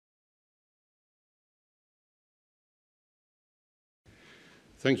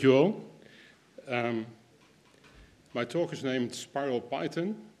Thank you all. My talk is named Spiral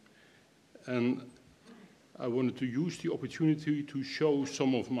Python, and I wanted to use the opportunity to show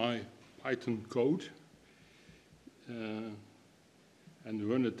some of my Python code and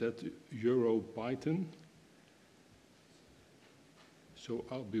run it at EuroPython. So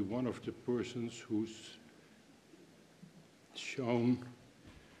I'll be one of the persons who's shown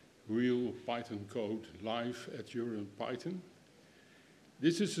real Python code live at EuroPython.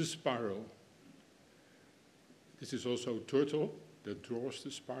 This is a spiral. This is also a turtle that draws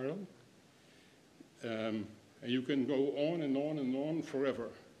the spiral. And you can go on and on and on forever.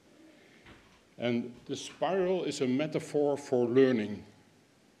 And the spiral is a metaphor for learning.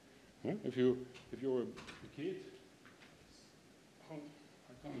 If you're a kid, oh,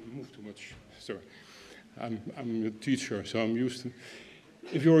 I can't move too much. Sorry, I'm a teacher, so I'm used to.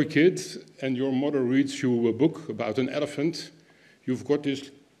 If you're a kid and your mother reads you a book about an elephant, you've got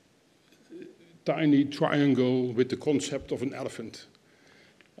this tiny triangle with the concept of an elephant.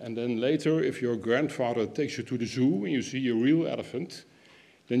 And then later, if your grandfather takes you to the zoo and you see a real elephant,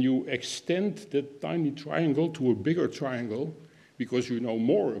 then you extend that tiny triangle to a bigger triangle because you know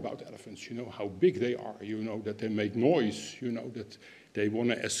more about elephants. You know how big they are. You know that they make noise. You know that they want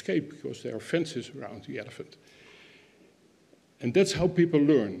to escape because there are fences around the elephant. And that's how people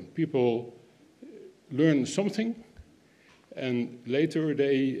learn. People learn something, and later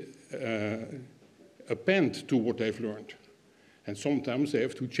they append to what they've learned. And sometimes they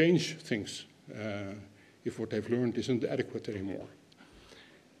have to change things if what they've learned isn't adequate anymore.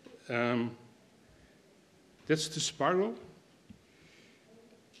 That's the spiral.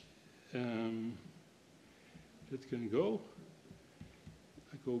 That can go.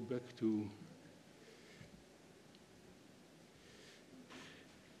 I go back to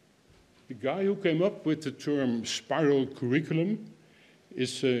the guy who came up with the term spiral curriculum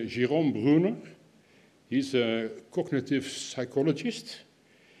is Jerome Bruner. He's a cognitive psychologist,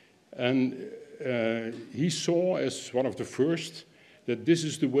 and he saw as one of the first that this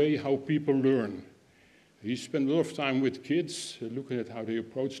is the way how people learn. He spent a lot of time with kids, looking at how they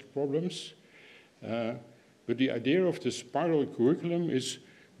approached problems. But the idea of the spiral curriculum is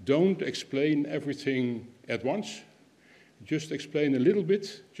don't explain everything at once. Just explain a little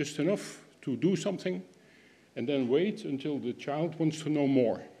bit, just enough to do something, and then wait until the child wants to know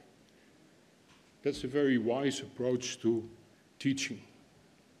more. That's a very wise approach to teaching.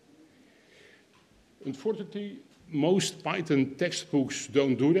 Unfortunately, most Python textbooks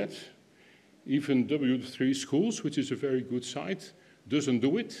don't do that. Even W3 Schools, which is a very good site, doesn't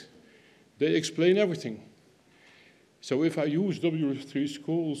do it. They explain everything. So if I use W3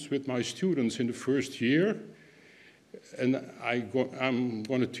 Schools with my students in the first year, and I'm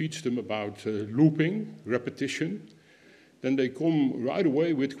going to teach them about looping, repetition, then they come right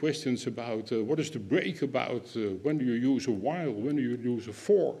away with questions about what is the break about, when do you use a while, when do you use a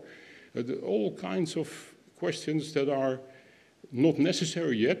for, all kinds of questions that are not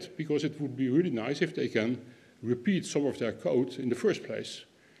necessary yet, because it would be really nice if they can repeat some of their code in the first place.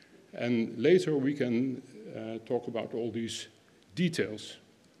 And later we can talk about all these details.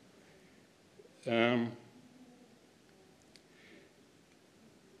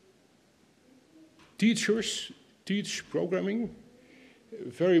 Teachers teach programming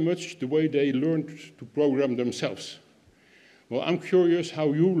very much the way they learned to program themselves. Well, I'm curious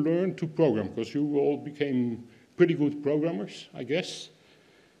how you learned to program, because you all became pretty good programmers, I guess.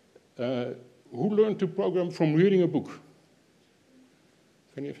 Who learned to program from reading a book?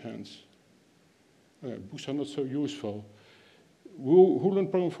 Can you have hands? Books are not so useful. Who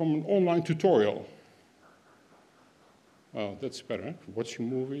learned programming from an online tutorial? Oh, that's better, watching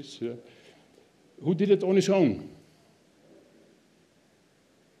movies. Who did it on his own?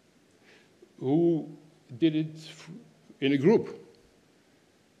 Who did it in a group?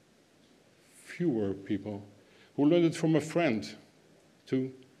 Fewer people. Who learned it from a friend?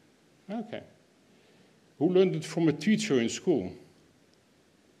 Two? Okay. Who learned it from a teacher in school?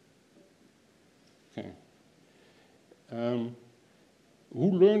 Okay. Who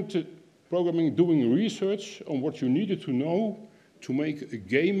learned programming doing research on what you needed to know to make a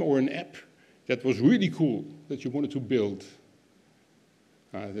game or an app that was really cool, that you wanted to build?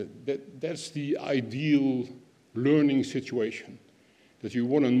 That's the ideal learning situation, that you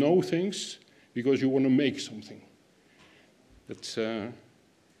want to know things because you want to make something. That's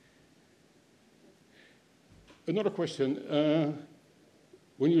another question.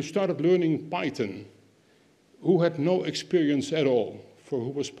 When you started learning Python, who had no experience at all? For who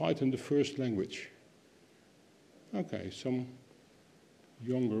was Python the first language? Okay, some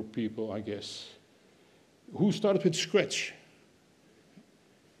younger people, I guess. Who started with Scratch?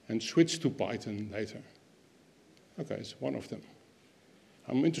 and switch to Python later. Okay, it's one of them.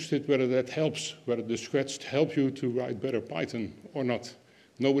 I'm interested whether that helps, whether the Scratch helps you to write better Python or not.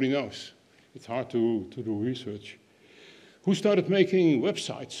 Nobody knows. It's hard to do research. Who started making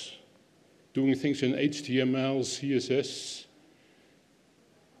websites, doing things in HTML, CSS?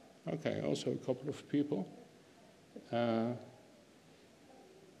 Okay, also a couple of people.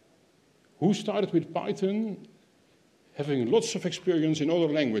 Who started with Python having lots of experience in other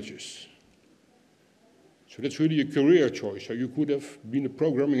languages? So that's really a career choice. So you could have been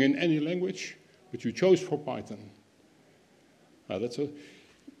programming in any language, but you chose for Python.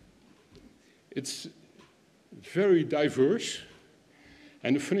 It's very diverse.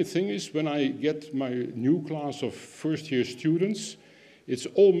 And the funny thing is, when I get my new class of first-year students, it's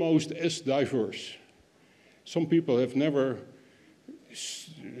almost as diverse. Some people have never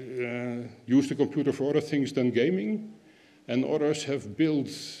used a computer for other things than gaming, and others have built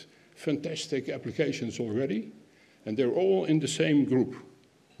fantastic applications already, and they're all in the same group,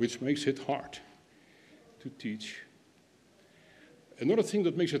 which makes it hard to teach. Another thing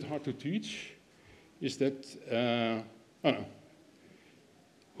that makes it hard to teach is that,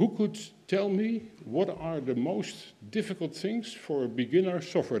 who could tell me what are the most difficult things for a beginner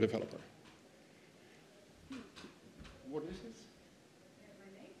software developer? What is it?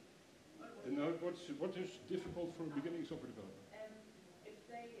 No, what is difficult for a beginning software developer? If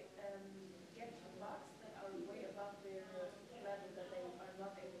they get bugs that are way above their level that they are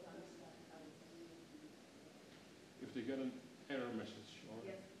not able to understand. If they get an error message? Or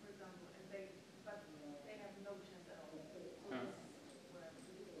yes, for example, but they have no chance at all.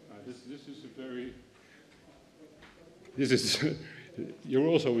 This is you're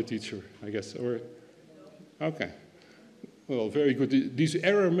also a teacher, I guess, or? Okay. Well, very good. These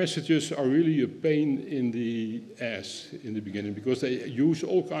error messages are really a pain in the ass in the beginning because they use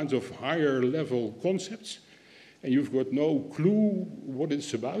all kinds of higher level concepts and you've got no clue what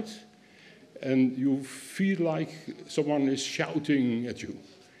it's about and you feel like someone is shouting at you.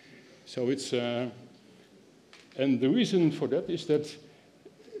 So it's, and the reason for that is that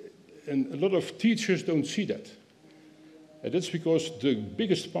and a lot of teachers don't see that. And that's because the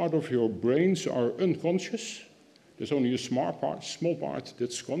biggest part of your brains are unconscious. There's only a small part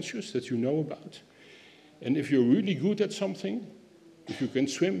that's conscious, that you know about. And if you're really good at something, if you can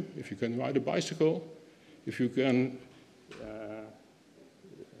swim, if you can ride a bicycle, if you can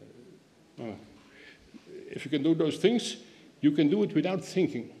do those things, you can do it without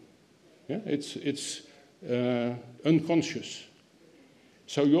thinking. Yeah? It's unconscious.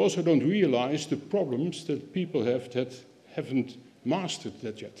 So you also don't realize the problems that people have that haven't mastered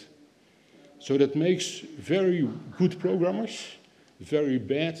that yet. So that makes very good programmers very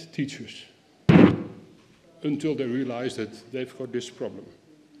bad teachers until they realize that they've got this problem.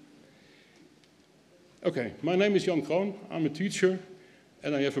 Okay, my name is Jan Kroon. I'm a teacher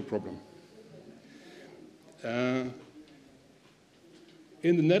and I have a problem. In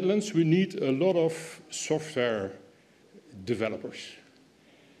the Netherlands, we need a lot of software developers.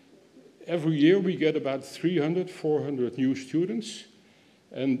 Every year we get about 300, 400 new students,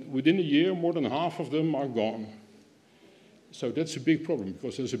 and within a year more than half of them are gone. So that's a big problem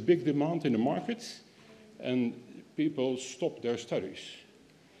because there's a big demand in the market and people stop their studies.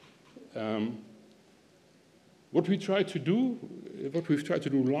 What we've tried to do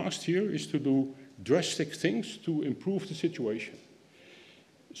last year is to do drastic things to improve the situation.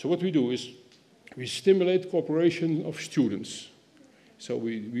 So what we do is we stimulate cooperation of students. So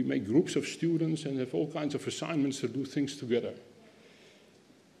we make groups of students and have all kinds of assignments to do things together.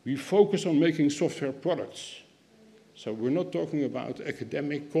 We focus on making software products. So we're not talking about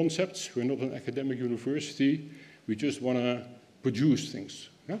academic concepts. We're not an academic university. We just want to produce things.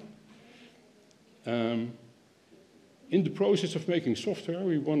 Yeah? In the process of making software,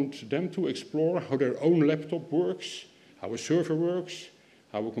 we want them to explore how their own laptop works, how a server works,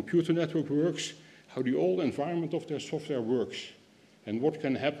 how a computer network works, how the whole environment of their software works, and what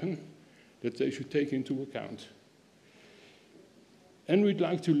can happen that they should take into account. And we'd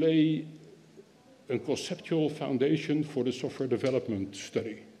like to lay a conceptual foundation for the software development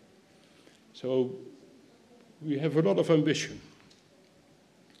study. So we have a lot of ambition.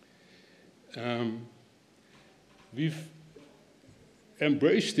 We've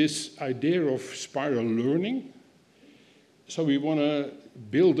embraced this idea of spiral learning. So we want to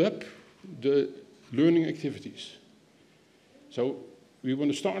build up the learning activities. So we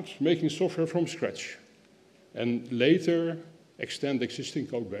want to start making software from scratch and later extend existing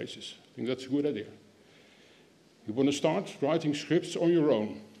code bases. I think that's a good idea. You want to start writing scripts on your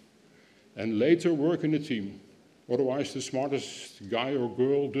own and later work in a team Otherwise, the smartest guy or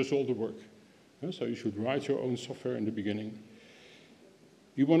girl does all the work. So you should write your own software in the beginning.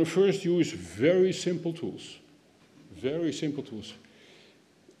 You want to first use very simple tools. Very simple tools.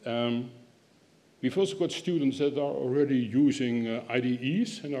 We've also got students that are already using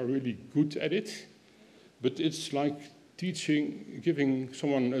IDEs and are really good at it. But it's like giving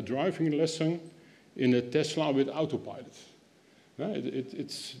someone a driving lesson in a Tesla with autopilot.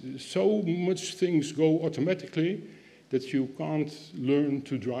 It's so much things go automatically that you can't learn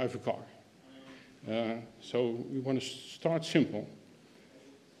to drive a car. So we want to start simple.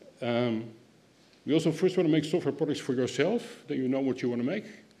 We also first want to make software products for yourself, then you know what you want to make.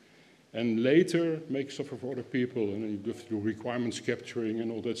 And later make software for other people, and then you have to do requirements capturing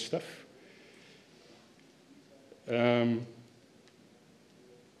and all that stuff.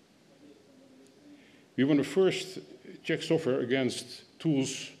 We want to first check software against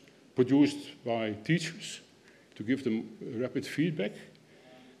tools produced by teachers to give them rapid feedback,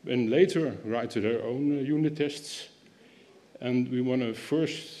 and later write their own unit tests. And we want to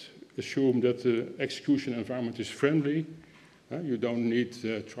first assume that the execution environment is friendly. You don't need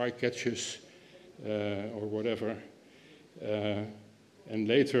try-catches or whatever. And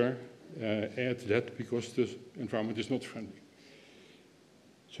later add that because the environment is not friendly.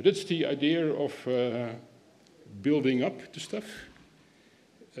 So that's the idea of building up the stuff.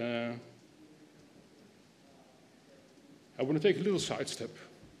 I want to take a little sidestep.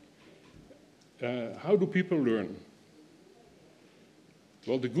 How do people learn?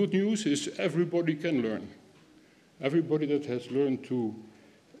 Well, the good news is everybody can learn. Everybody that has learned to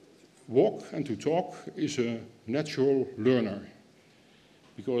walk and to talk is a natural learner,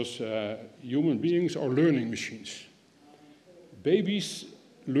 because human beings are learning machines. Babies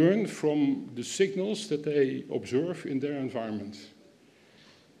learn from the signals that they observe in their environment.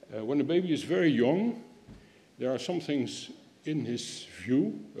 When a baby is very young, there are some things in his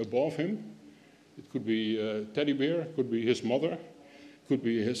view above him. It could be a teddy bear, it could be his mother, could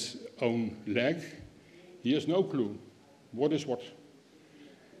be his own leg. He has no clue what is what.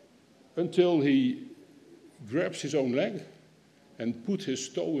 Until he grabs his own leg and puts his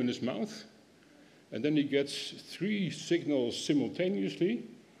toe in his mouth, and then he gets 3 signals simultaneously.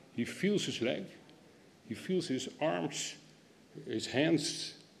 He feels his leg, he feels his arms, his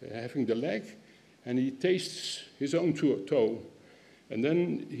hands having the leg, and he tastes his own toe. And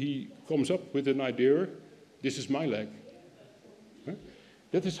then he comes up with an idea, this is my leg.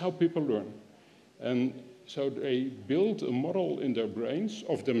 That is how people learn. And so they build a model in their brains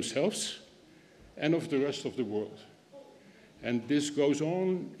of themselves and of the rest of the world. And this goes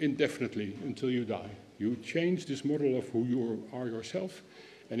on indefinitely until you die. You change this model of who you are yourself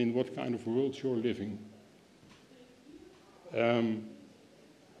and in what kind of world you're living.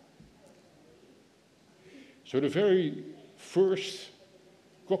 So the very first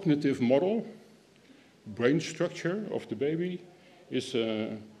cognitive model, brain structure of the baby is,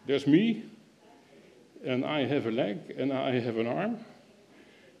 there's me, and I have a leg, and I have an arm,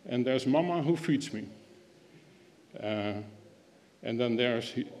 and there's mama who feeds me. And then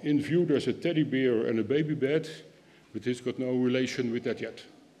there's, in view, there's a teddy bear and a baby bed, but it's got no relation with that yet.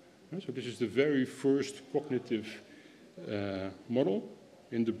 So this is the very first cognitive model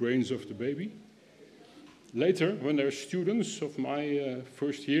in the brains of the baby. Later, when they're students of my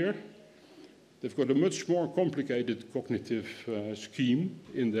first year, they've got a much more complicated cognitive scheme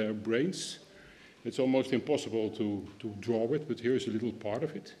in their brains. It's almost impossible to draw it, but here's a little part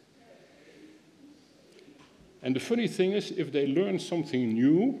of it. And the funny thing is, if they learn something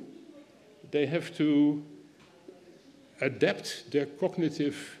new, they have to adapt their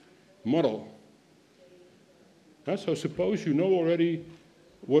cognitive model. So suppose you know already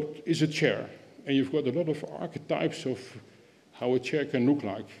what is a chair, and you've got a lot of archetypes of how a chair can look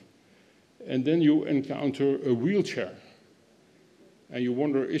like. And then you encounter a wheelchair. And you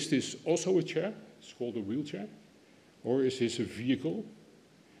wonder, is this also a chair? It's called a wheelchair. Or is this a vehicle?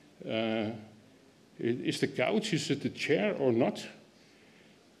 Is the couch, is it a chair or not?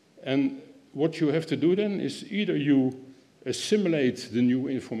 And what you have to do then is either you assimilate the new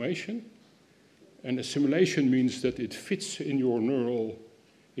information, and assimilation means that it fits in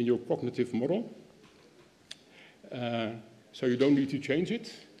your cognitive model. So you don't need to change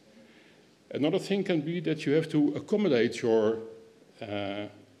it. Another thing can be that you have to accommodate your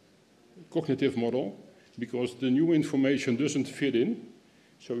cognitive model because the new information doesn't fit in.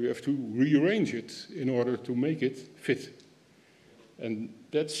 So you have to rearrange it in order to make it fit. And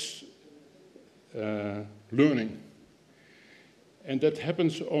that's learning. And that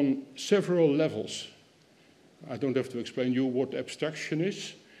happens on several levels. I don't have to explain you what abstraction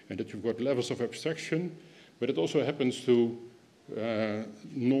is, and that you've got levels of abstraction, But it also happens to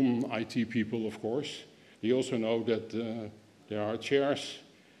non-IT people, of course. They also know that there are chairs,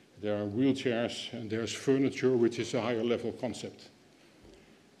 there are wheelchairs, and there's furniture, which is a higher level concept.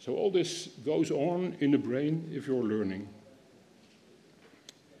 So all this goes on in the brain if you're learning.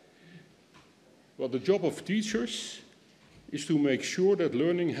 Well, the job of teachers is to make sure that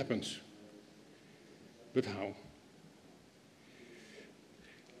learning happens. But how?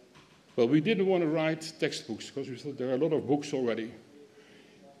 Well, we didn't want to write textbooks because we thought there are a lot of books already.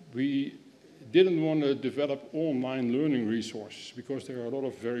 We didn't want to develop online learning resources because there are a lot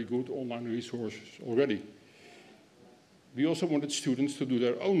of very good online resources already. We also wanted students to do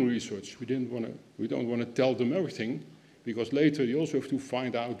their own research. We don't want to tell them everything because later they also have to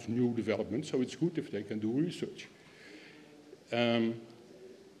find out new developments, so it's good if they can do research.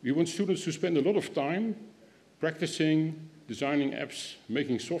 We want students to spend a lot of time practicing, designing apps,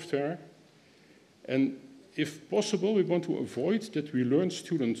 making software, and if possible, we want to avoid that we learn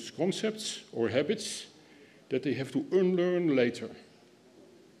students concepts or habits that they have to unlearn later.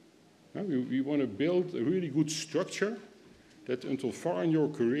 We want to build a really good structure that until far in your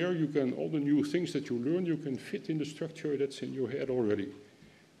career, you can, all the new things that you learn, you can fit in the structure that's in your head already.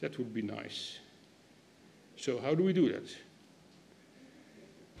 That would be nice. So how do we do that?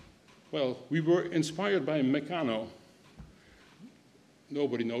 Well, we were inspired by Meccano.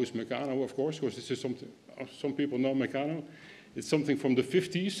 Nobody knows Meccano, of course, because this is something, some people know Meccano. It's something from the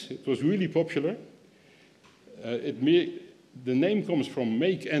 50s. It was really popular. The name comes from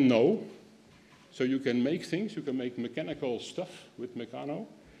make and know. So you can make things, you can make mechanical stuff with Meccano,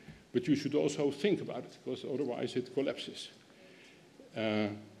 but you should also think about it, because otherwise it collapses.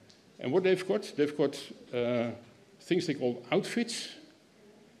 And what they've got things they call outfits.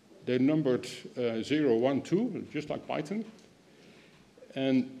 They're numbered 0, 1, 2, just like Python.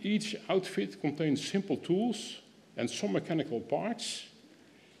 And each outfit contains simple tools and some mechanical parts.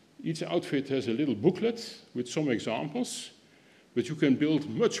 Each outfit has a little booklet with some examples, but you can build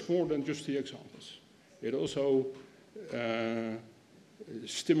much more than just the examples. It also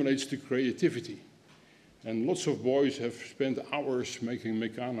stimulates the creativity. And lots of boys have spent hours making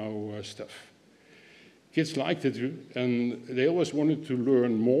Meccano stuff. Kids liked it, and they always wanted to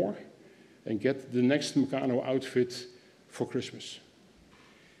learn more and get the next Meccano outfit for Christmas.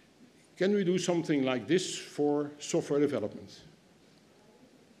 Can we do something like this for software development?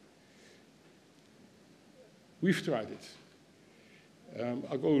 We've tried it.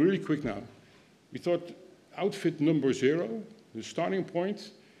 I'll go really quick now. We thought outfit number 0, the starting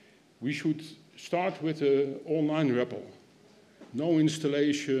point, we should start with an online REPL. No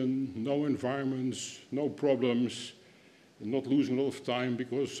installation, no environments, no problems, not losing a lot of time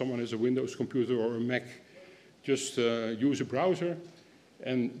because someone has a Windows computer or a Mac. Just use a browser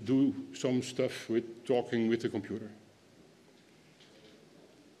and do some stuff with talking with the computer.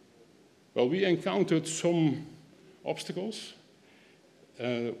 Well, we encountered some obstacles.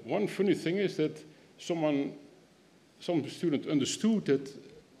 One funny thing is that some student understood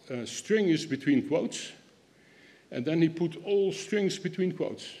that string is between quotes, and then he put all strings between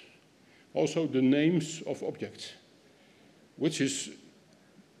quotes. Also the names of objects, which is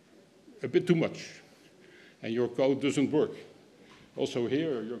a bit too much, and your code doesn't work. Also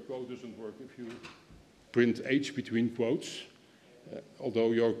here, your code doesn't work if you print H between quotes,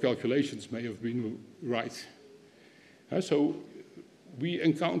 although your calculations may have been right. So we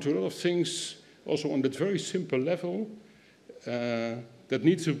encounter a lot of things also on that very simple level that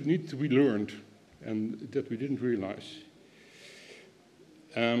need to be learned and that we didn't realize.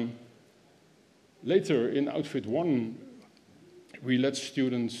 Later in outfit 1, we let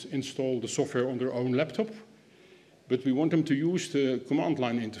students install the software on their own laptop, but we want them to use the command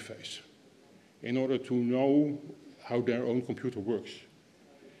line interface in order to know how their own computer works.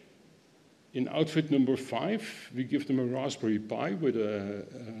 In outfit number 5, we give them a Raspberry Pi with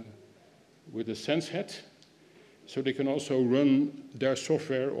a sense head, so they can also run their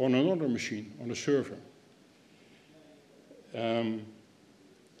software on another machine, on a server.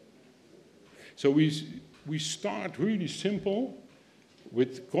 So we start really simple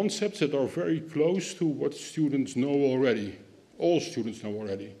with concepts that are very close to what students know already. All students know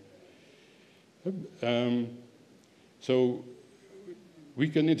already. So we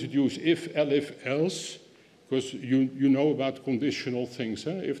can introduce if, elif, else, because you know about conditional things.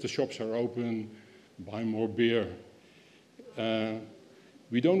 If the shops are open, buy more beer.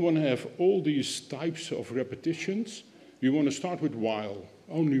 We don't want to have all these types of repetitions. We want to start with while,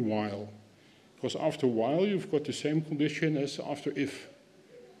 only while. Because after while, you've got the same condition as after if.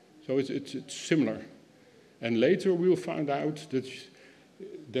 So it's similar. And later we'll find out that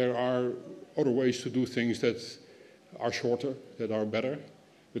There are other ways to do things that are shorter, that are better,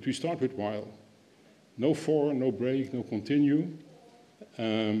 but we start with while. No for, no break, no continue.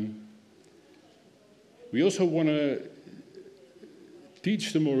 We also want to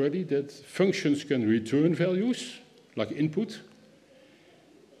teach them already that functions can return values, like input,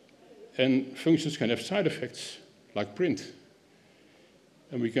 and functions can have side effects, like print.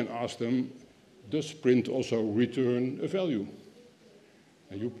 And we can ask them, does print also return a value?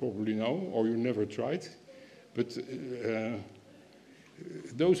 And you probably know, or you never tried, but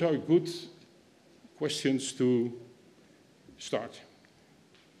those are good questions to start.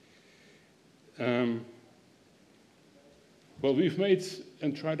 Well, we've made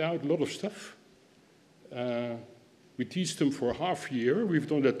and tried out a lot of stuff. We teach them for half a year. We've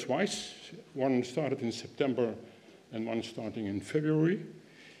done that twice. One started in September and one starting in February.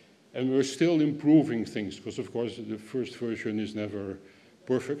 And we're still improving things, because of course the first version is never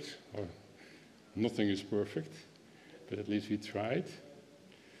perfect, or nothing is perfect, but at least we tried.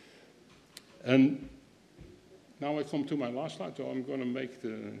 And now I come to my last slide, so I'm going to make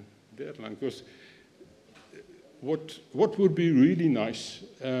the deadline, because what would be really nice?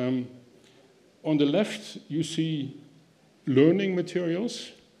 On the left, you see learning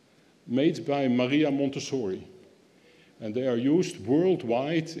materials made by Maria Montessori. And they are used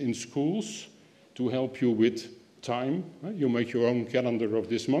worldwide in schools to help you with time. You make your own calendar of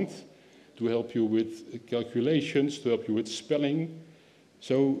this month, to help you with calculations, to help you with spelling.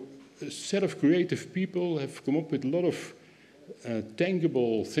 So a set of creative people have come up with a lot of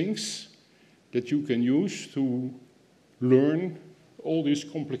tangible things that you can use to learn all these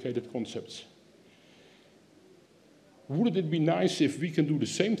complicated concepts. Wouldn't it be nice if we can do the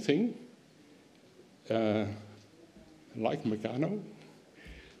same thing, like Meccano,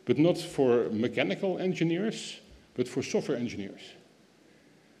 but not for mechanical engineers, but for software engineers?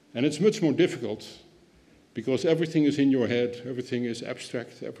 And it's much more difficult, because everything is in your head, everything is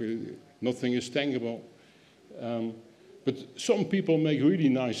abstract, nothing is tangible. But some people make really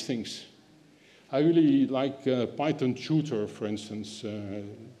nice things. I really like Python tutor, for instance.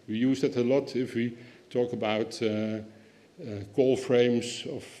 We use that a lot if we talk about call frames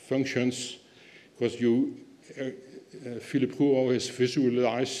of functions, because Philippe Rouault has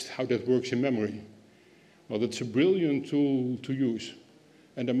visualized how that works in memory. Well, that's a brilliant tool to use.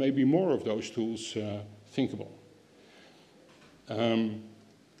 And there may be more of those tools thinkable.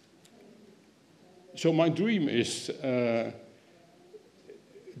 So my dream is that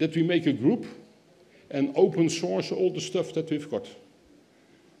we make a group and open source all the stuff that we've got.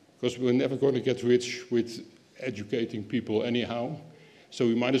 Because we're never going to get rich with educating people anyhow. So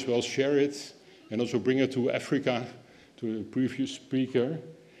we might as well share it and also bring it to Africa, to the previous speaker,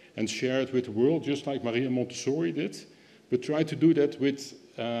 and share it with the world, just like Maria Montessori did. But try to do that with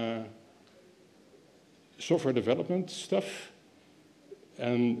software development stuff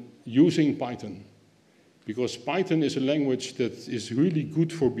and using Python. Because Python is a language that is really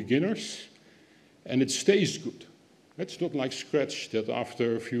good for beginners, and it stays good. It's not like Scratch, that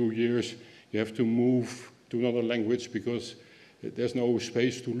after a few years you have to move to another language because there's no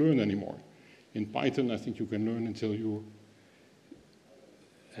space to learn anymore. In Python, I think you can learn until you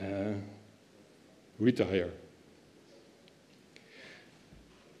retire.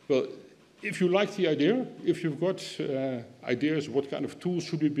 Well, if you like the idea, if you've got ideas, what kind of tools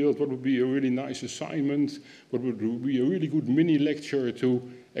should we build, what would be a really nice assignment, what would be a really good mini lecture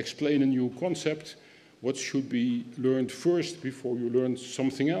to explain a new concept, what should be learned first before you learn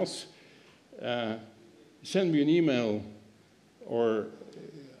something else, send me an email, or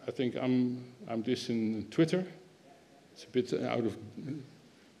I think I'm this in Twitter. It's a bit out of, I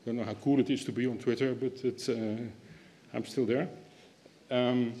don't know how cool it is to be on Twitter, but it's, I'm still there.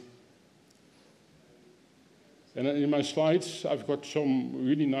 And in my slides, I've got some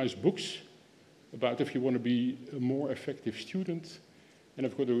really nice books about if you want to be a more effective student. And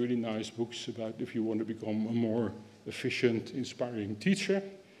I've got a really nice books about if you want to become a more efficient, inspiring teacher.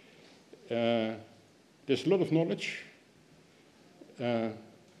 There's a lot of knowledge. And,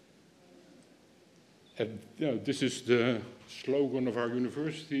 this is the slogan of our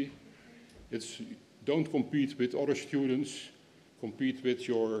university. It's don't compete with other students, compete with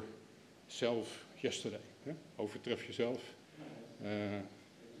yourself yesterday. Yeah? Overtref yourself,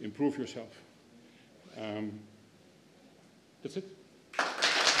 improve yourself. That's it.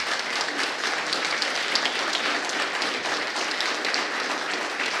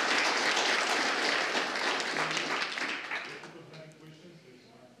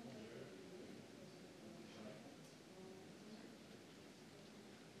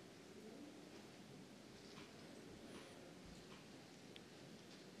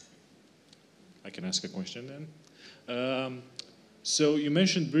 I can ask a question then. So you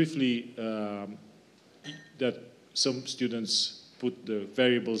mentioned briefly that some students put the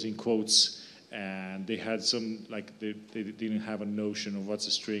variables in quotes, and they had some, like they didn't have a notion of what's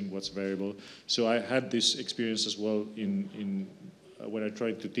a string, what's a variable. So I had this experience as well in when I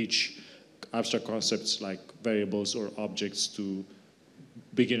tried to teach abstract concepts like variables or objects to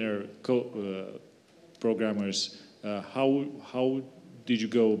beginner programmers. How did you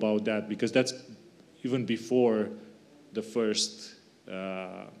go about that? Because that's even before the first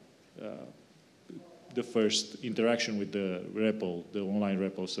interaction with the REPL, the online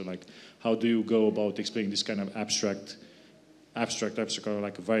REPL. So like, how do you go about explaining this kind of abstract, kind of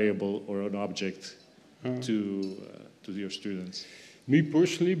like a variable or an object to your students? Me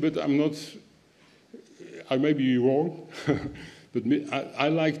personally, but I'm not, I may be wrong, but I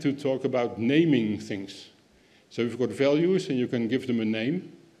like to talk about naming things. So you've got values and you can give them a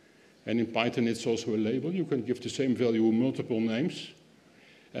name. And in Python, it's also a label. You can give the same value multiple names.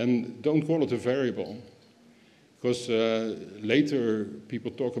 And don't call it a variable. Because later, people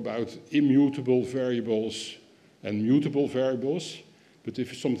talk about immutable variables and mutable variables. But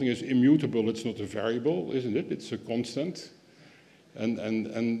if something is immutable, it's not a variable, isn't it? It's a constant.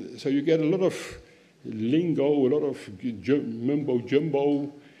 And so you get a lot of lingo, a lot of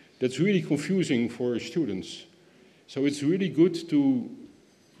mumbo-jumbo. That's really confusing for students. So it's really good to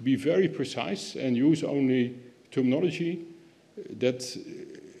be very precise and use only terminology that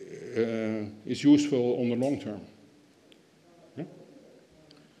is useful on the long term. Yeah?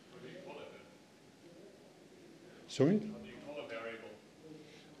 How do you call it then? Sorry? How do you call a variable?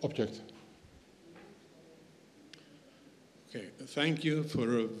 Object. Okay, thank you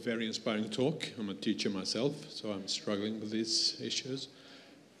for a very inspiring talk. I'm a teacher myself, so I'm struggling with these issues.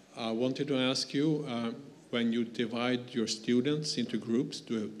 I wanted to ask you, when you divide your students into groups,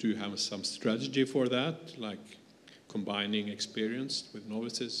 do you have some strategy for that, like combining experience with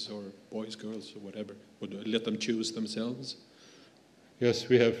novices or boys, girls, or whatever? Or do you let them choose themselves? Yes,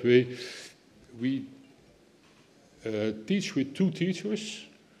 we have. We teach with two teachers,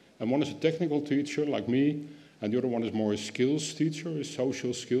 and one is a technical teacher like me, and the other one is more a skills teacher, a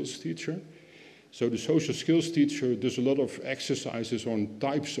social skills teacher. So the social skills teacher does a lot of exercises on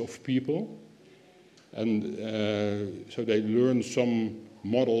types of people. And so they learn some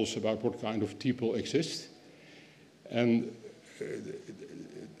models about what kind of people exist. And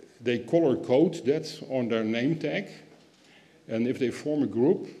they color code that on their name tag. And if they form a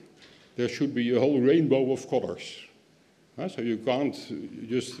group, there should be a whole rainbow of colors. So you can't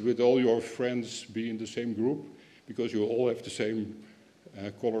just with all your friends be in the same group because you all have the same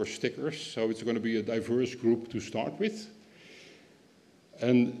color stickers. So it's going to be a diverse group to start with.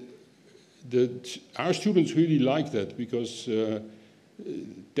 And our students really like that because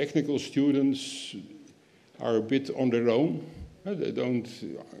technical students are a bit on their own. They don't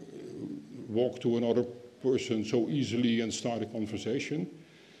walk to another person so easily and start a conversation.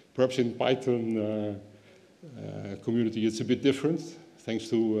 Perhaps in Python community it's a bit different, thanks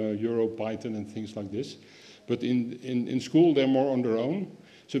to EuroPython and things like this. But in school they're more on their own,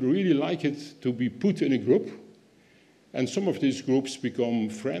 so they really like it to be put in a group. And some of these groups become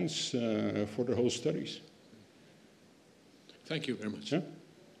friends for their whole studies. Thank you very much. Yeah?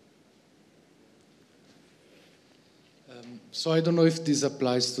 So I don't know if this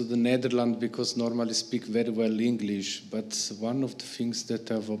applies to the Netherlands because normally speak very well English, but one of the things that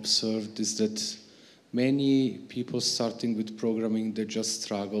I've observed is that many people starting with programming, they just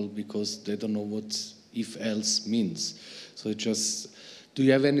struggle because they don't know what if else means. So do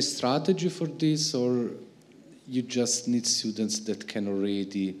you have any strategy for this, or you just need students that can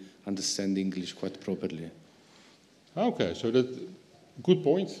already understand English quite properly? Okay, so good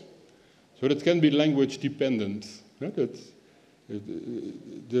point. So that can be language dependent.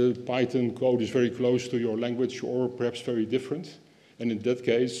 The Python code is very close to your language or perhaps very different. And in that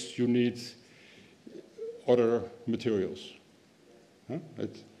case, you need other materials.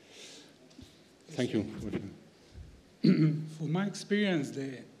 Thank you. From my experience,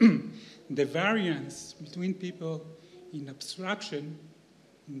 the variance between people in abstraction,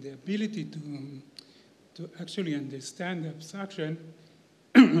 in the ability to actually understand the abstraction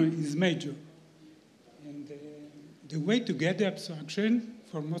is major. And the way to get the abstraction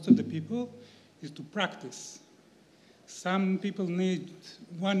for most of the people is to practice. Some people need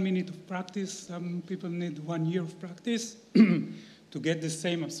 1 minute of practice, some people need 1 year of practice to get the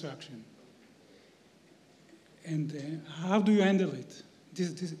same abstraction. And how do you handle it?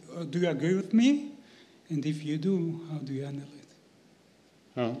 Do you agree with me? And if you do, how do you handle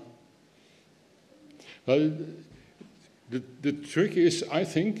it? Well, the trick is, I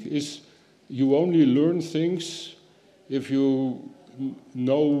think, is you only learn things if you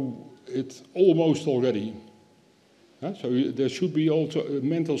know it almost already. So there should be also a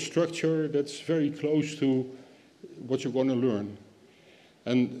mental structure that's very close to what you're going to learn.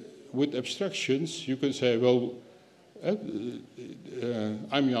 And with abstractions, you can say, well,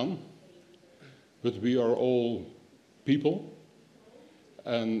 I'm Jan, but we are all people,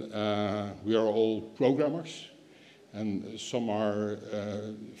 and we are all programmers, and some are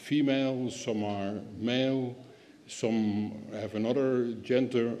female, some are male, some have another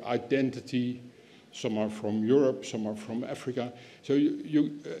gender identity, some are from Europe, some are from Africa. So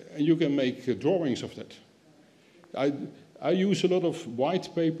you can make drawings of that. I use a lot of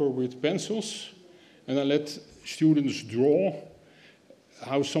white paper with pencils, and I let students draw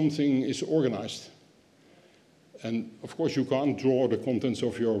how something is organized. And of course you can't draw the contents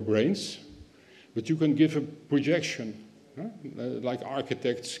of your brains, but you can give a projection. Like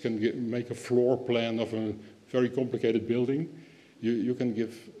architects can make a floor plan of a very complicated building. You can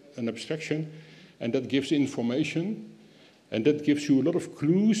give an abstraction, and that gives information, and that gives you a lot of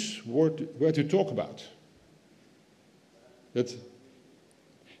clues where to talk about. That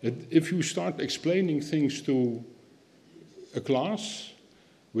if you start explaining things to a class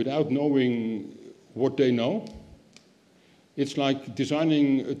without knowing what they know, it's like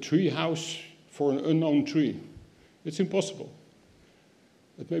designing a tree house for an unknown tree. It's impossible.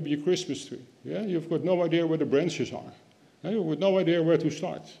 It may be a Christmas tree. Yeah? You've got no idea where the branches are. You've got no idea where to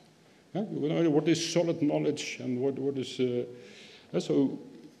start. You've got no idea what is solid knowledge and what is... So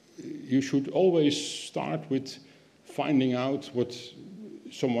you should always start with finding out what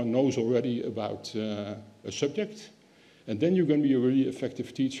someone knows already about a subject, and then you're going to be a really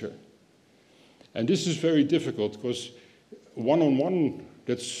effective teacher. And this is very difficult because one-on-one,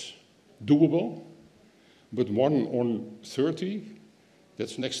 that's doable, but 1 on 30,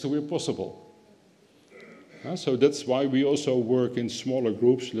 that's next to impossible. So that's why we also work in smaller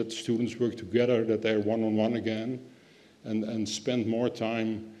groups, let students work together, that they're one-on-one again, and spend more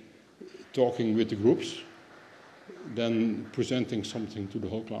time talking with the groups than presenting something to the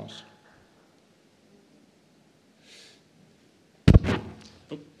whole class.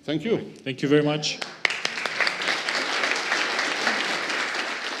 Thank you. Thank you very much.